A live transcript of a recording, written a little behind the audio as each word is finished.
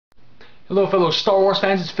Hello fellow Star Wars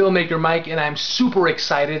fans, it's filmmaker Mike and I'm super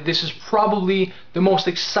excited. This is probably the most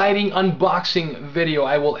exciting unboxing video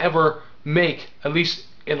I will ever make, at least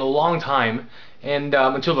in a long time, and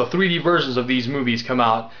until the 3D versions of these movies come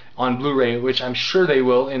out on Blu-ray, which I'm sure they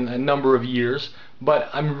will in a number of years. But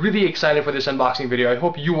I'm really excited for this unboxing video. I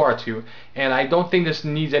hope you are too, and I don't think this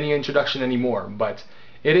needs any introduction anymore, but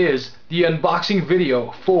it is the unboxing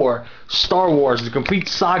video for Star Wars: The Complete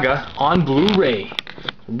Saga on Blu-ray.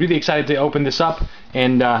 I'm really excited to open this up,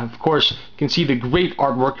 and of course you can see the great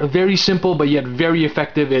artwork. Very simple but yet very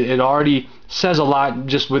effective. It already says a lot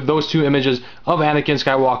just with those two images of Anakin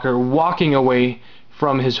Skywalker walking away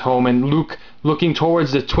from his home and Luke looking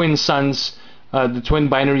towards the twin suns, the twin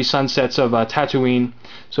binary sunsets of Tatooine.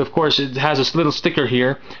 So of course it has this little sticker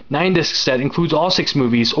here. 9-disc set, includes all 6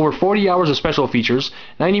 movies, over 40 hours of special features,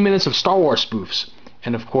 90 minutes of Star Wars spoofs,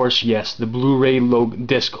 and of course, yes, the Blu-ray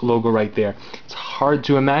disc logo right there. It's hard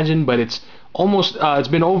to imagine, but it's almost it's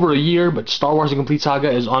been over a year, but Star Wars: The Complete Saga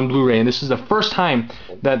is on Blu-ray, and this is the first time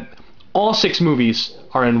that all 6 movies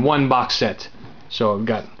are in one box set. So I've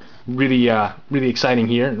got really exciting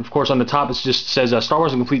here. And of course on the top it just says Star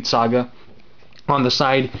Wars: The Complete Saga. On the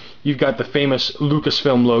side, you've got the famous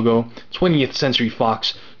Lucasfilm logo, 20th Century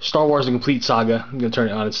Fox, Star Wars: The Complete Saga. I'm going to turn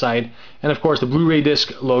it on its side. And of course, the Blu-ray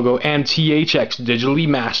disc logo and THX digitally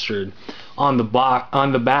mastered. On the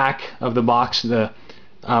back of the box, the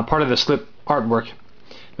part of the slip artwork,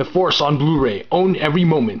 The Force on Blu-ray, own every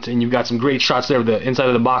moment. And you've got some great shots there of the inside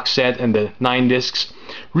of the box set and the 9 discs.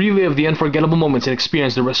 Relive the unforgettable moments and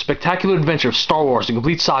experience the spectacular adventure of Star Wars: The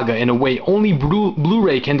Complete Saga in a way only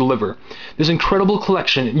Blu-ray can deliver. This incredible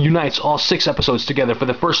collection unites all 6 episodes together for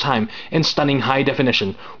the first time in stunning high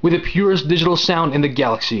definition, with the purest digital sound in the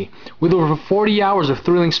galaxy. With over 40 hours of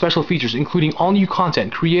thrilling special features, including all new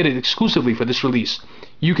content created exclusively for this release,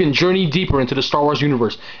 you can journey deeper into the Star Wars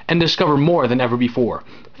universe and discover more than ever before.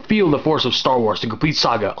 Feel the force of Star Wars: The Complete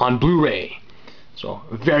Saga on Blu-ray. So,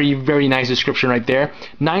 very nice description right there.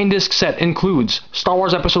 9-disc set includes Star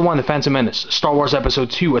Wars Episode 1, The Phantom Menace, Star Wars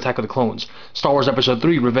Episode 2, Attack of the Clones, Star Wars Episode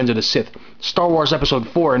 3, Revenge of the Sith, Star Wars Episode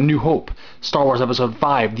 4, A New Hope, Star Wars Episode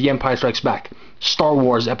 5, The Empire Strikes Back, Star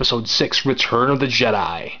Wars Episode 6, Return of the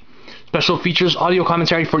Jedi. Special features, audio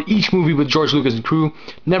commentary for each movie with George Lucas and crew,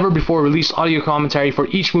 never before released audio commentary for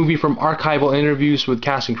each movie from archival interviews with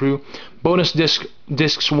cast and crew, bonus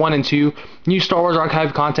discs 1 and 2, new Star Wars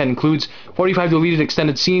archive content includes 45 deleted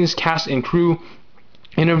extended scenes, cast and crew,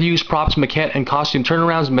 interviews, props, maquette, and costume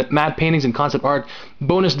turnarounds, matte paintings and concept art,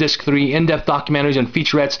 bonus disc 3, in-depth documentaries and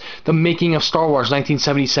featurettes, The Making of Star Wars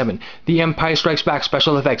 1977, The Empire Strikes Back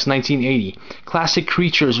Special Effects 1980, Classic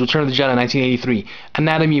Creatures Return of the Jedi 1983,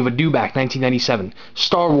 Anatomy of a Dewback 1997,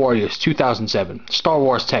 Star Warriors 2007, Star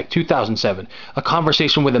Wars Tech 2007, A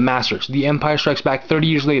Conversation with the Masters, The Empire Strikes Back 30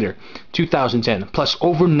 Years Later 2010, plus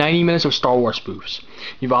over 90 minutes of Star Wars spoofs.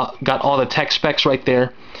 You've got all the tech specs right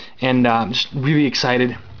there, and I'm just really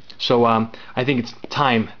excited. So I think it's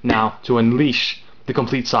time now to unleash the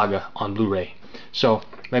complete saga on Blu-ray. So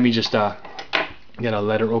let me just get a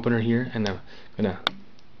letter opener here, and I'm gonna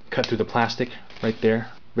cut through the plastic right there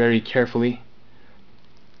very carefully.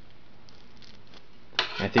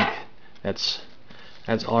 I think that's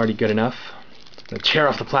already good enough. I'm gonna tear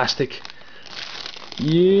off the plastic.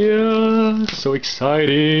 Yeah, so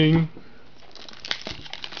exciting.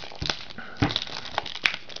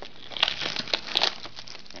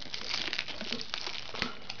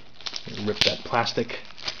 Rip that plastic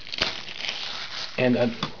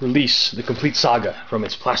and release the complete saga from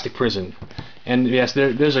its plastic prison. And yes,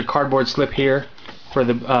 there's a cardboard slip here for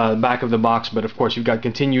the back of the box, but of course you've got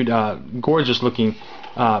continued gorgeous looking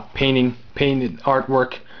painted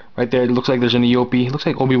artwork right there. It looks like there's an Eopie. It looks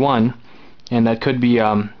like Obi-Wan, and that could be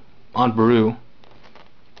Aunt Beru.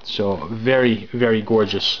 So very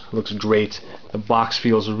gorgeous. Looks great. The box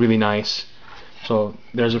feels really nice. So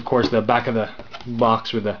there's of course the back of the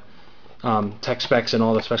box with the tech specs and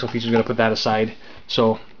all the special features. I'm going to put that aside.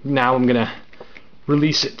 So now I'm going to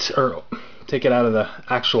release it, or take it out of the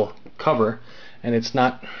actual cover, and it's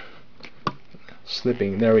not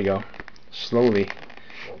slipping. There we go. Slowly.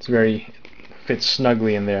 It's fits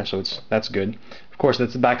snugly in there, so that's good. Of course,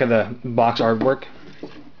 that's the back of the box artwork.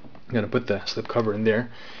 I'm going to put the slip cover in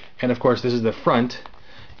there. And of course, this is the front,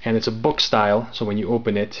 and it's a book style, so when you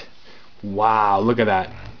open it, wow, look at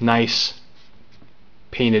that. Nice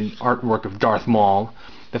painted artwork of Darth Maul,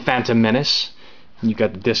 the Phantom Menace, and you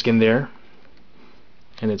got the disc in there,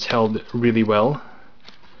 and it's held really well.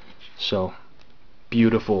 So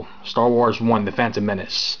beautiful. Star Wars 1, the Phantom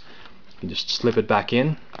Menace. You just slip it back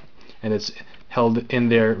in, and it's held in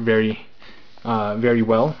there very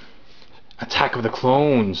well. Attack of the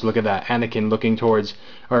Clones. Look at that. Anakin looking towards,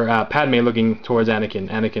 or Padme looking towards Anakin.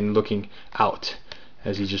 Anakin looking out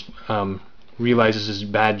as he just realizes his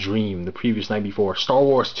bad dream the previous night before. Star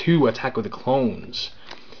Wars 2, Attack of the Clones.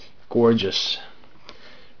 Gorgeous.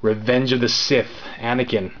 Revenge of the Sith.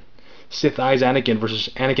 Anakin. Sith Eyes Anakin versus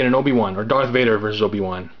Anakin and Obi-Wan, or Darth Vader versus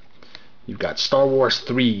Obi-Wan. You've got Star Wars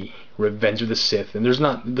 3, Revenge of the Sith, and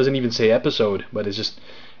it doesn't even say episode, but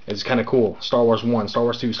it's kind of cool. Star Wars 1, Star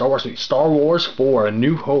Wars 2, Star Wars 3, Star Wars 4, A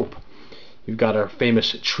New Hope. You've got our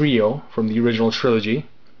famous trio from the original trilogy.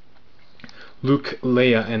 Luke,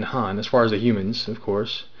 Leia, and Han, as far as the humans, of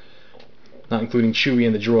course. Not including Chewie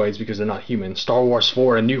and the droids because they're not human. Star Wars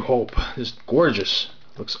 4, A New Hope. Just gorgeous.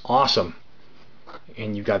 Looks awesome.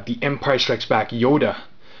 And you've got The Empire Strikes Back, Yoda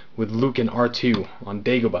with Luke and R2 on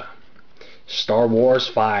Dagobah. Star Wars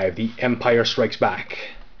 5, The Empire Strikes Back.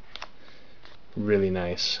 Really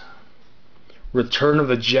nice. Return of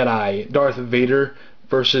the Jedi, Darth Vader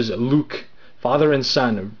versus Luke, father and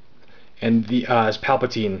son, and as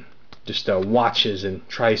Palpatine just watches and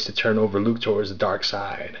tries to turn over Luke towards the dark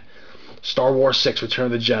side. Star Wars 6, Return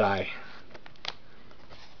of the Jedi.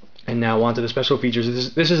 And now on to the special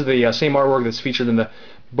features. This is the same artwork that's featured in the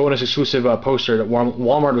bonus exclusive poster that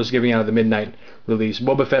Walmart was giving out at the midnight release.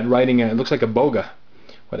 Boba Fett riding, it looks like a boga.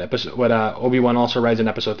 What Obi-Wan also rides in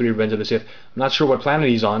Episode 3, Revenge of the Sith. I'm not sure what planet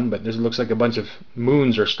he's on, but this looks like a bunch of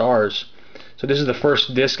moons or stars. So this is the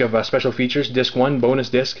first disc of special features. Disc 1, bonus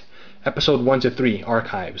disc, Episode 1 to 3,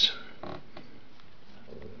 Archives.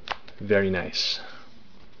 Very nice.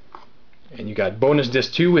 And you got bonus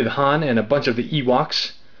disc 2 with Han and a bunch of the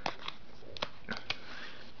Ewoks.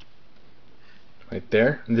 Right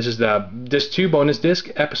there. And this is the disc 2 bonus disc,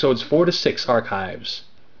 episodes 4 to 6, Archives.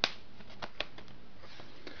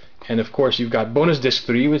 And of course you've got bonus disc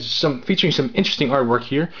 3, which is featuring some interesting artwork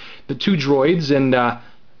here. The 2 droids and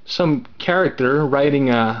some character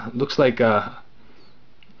riding looks like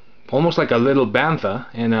almost like a little bantha,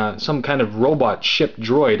 and some kind of robot ship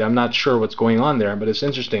droid. I'm not sure what's going on there, but it's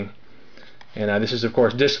interesting. And this is of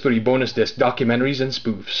course disc 3 bonus disc, documentaries and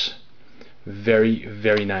spoofs. Very,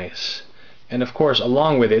 very nice. And of course,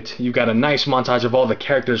 along with it, you've got a nice montage of all the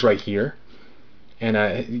characters right here.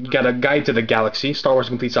 And you got a guide to the galaxy, Star Wars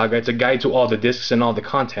Complete Saga. It's a guide to all the discs and all the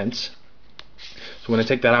contents. So when I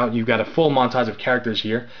take that out, you've got a full montage of characters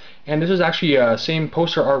here. And this is actually same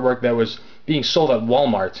poster artwork that was being sold at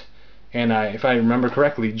Walmart. And if I remember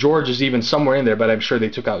correctly, George is even somewhere in there, but I'm sure they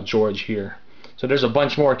took out George here. So there's a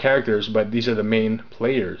bunch more characters, but these are the main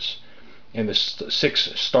players in the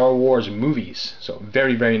 6 Star Wars movies. So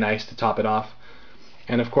very, very nice to top it off.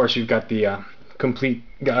 And of course you've got the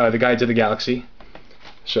the Guide to the Galaxy.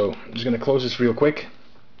 So I'm just going to close this real quick.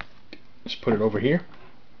 Just put it over here.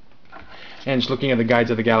 And just looking at the Guide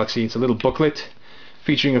to the Galaxy, it's a little booklet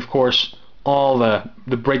featuring of course all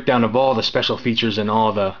the breakdown of all the special features and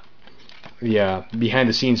all the behind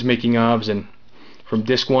the scenes making ofs, and from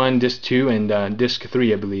disc 1, disc 2, and disc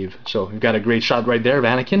 3 I believe. So we've got a great shot right there of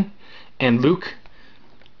Anakin and Luke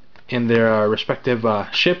in their respective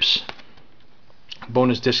ships.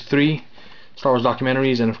 Bonus disc 3, Star Wars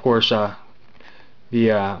documentaries, and of course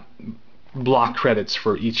the block credits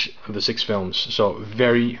for each of the 6 films. So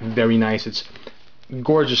very, very nice. It's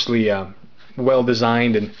gorgeously well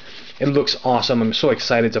designed and it looks awesome. I'm so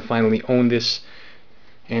excited to finally own this,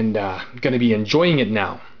 and going to be enjoying it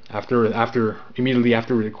now immediately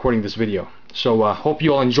after recording this video. So hope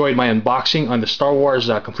you all enjoyed my unboxing on the Star Wars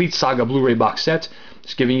Complete Saga Blu-ray box set.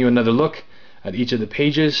 Just giving you another look at each of the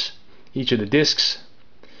pages, each of the discs.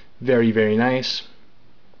 Very, very nice.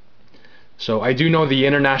 So I do know the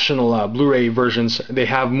international Blu-ray versions, they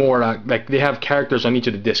have more like they have characters on each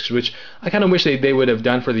of the discs, which I kind of wish they would have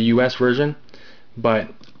done for the US version, but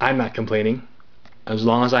I'm not complaining as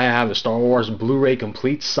long as I have the Star Wars Blu-ray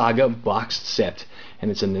Complete Saga boxed set. And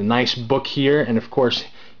it's in a nice book here, and of course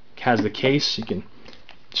it has the case. You can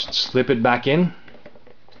just slip it back in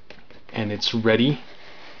and it's ready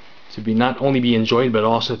to be not only be enjoyed but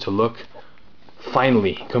also to look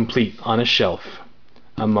finally complete on a shelf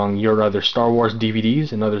among your other Star Wars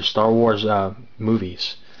DVDs and other Star Wars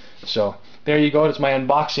movies. So there you go. It's my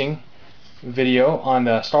unboxing video on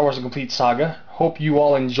the Star Wars Complete Saga. Hope you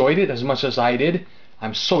all enjoyed it as much as I did.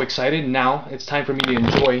 I'm so excited. Now it's time for me to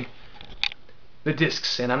enjoy the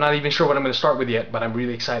discs, and I'm not even sure what I'm going to start with yet, but I'm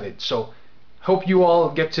really excited. So hope you all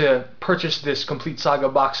get to purchase this Complete Saga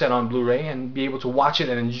box set on Blu-ray and be able to watch it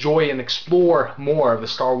and enjoy and explore more of the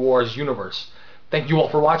Star Wars universe. Thank you all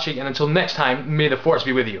for watching, and until next time, may the Force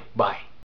be with you. Bye.